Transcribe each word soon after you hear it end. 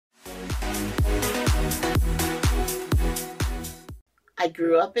I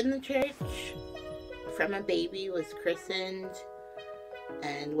grew up in the church from a baby, was christened,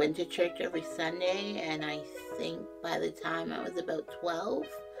 and went to church every Sunday. And I think by the time I was about 12,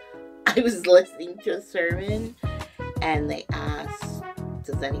 I was listening to a sermon and they asked,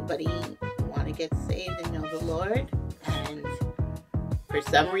 does anybody want to get saved and know the Lord? And for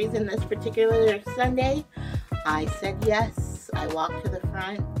some reason, this particular Sunday, I said yes. I walked to the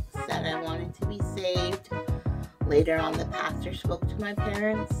front, said I wanted to be saved. Later on, the pastor spoke to my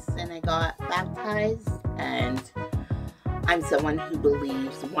parents and I got baptized. And I'm someone who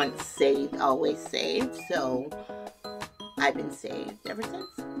believes once saved, always saved. So I've been saved ever since.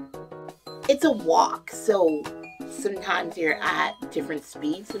 It's a walk. So sometimes you're at different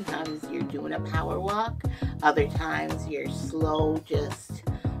speeds. Sometimes you're doing a power walk. Other times you're slow, just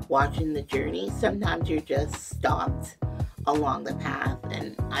watching the journey. Sometimes you're just stopped along the path.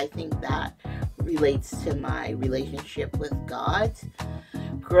 And I think that relates to my relationship with God.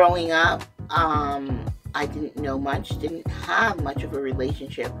 Growing up, I didn't know much, didn't have much of a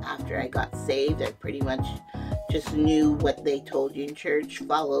relationship after I got saved. I pretty much just knew what they told you in church,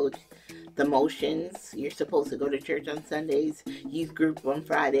 followed the motions. You're supposed to go to church on Sundays, youth group on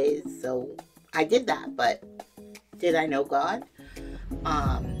Fridays. So I did that, but did I know God?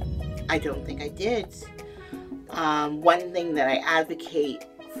 I don't think I did. One thing that I advocate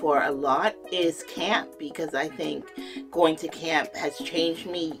for a lot is camp, because I think going to camp has changed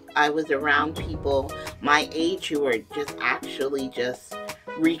me. I was around people my age who were just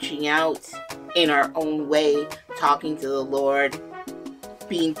reaching out in our own way, talking to the Lord,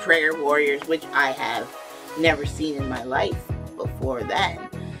 being prayer warriors, which I have never seen in my life before then.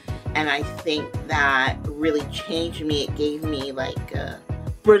 And I think that really changed me. It gave me like a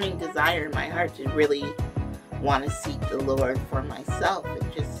burning desire in my heart to really want to seek the Lord for myself. It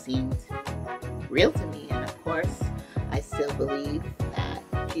just seemed real to me. And of course, I still believe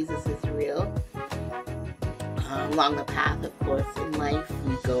that Jesus is real. Along the path, of course, in life,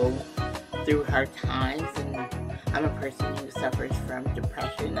 we go through hard times, and I'm a person who suffers from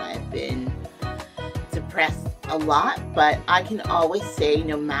depression. I've been depressed a lot, but I can always say,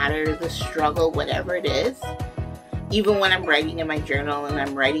 no matter the struggle, whatever it is, even when I'm writing in my journal and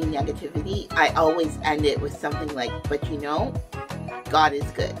I'm writing negativity, I always end it with something like, but you know, God is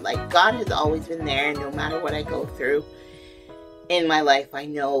good. Like, God has always been there, no matter what I go through in my life. I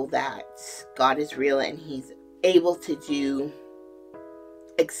know that God is real and He's able to do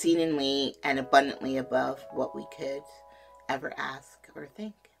exceedingly and abundantly above what we could ever ask or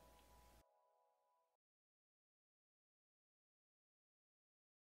think.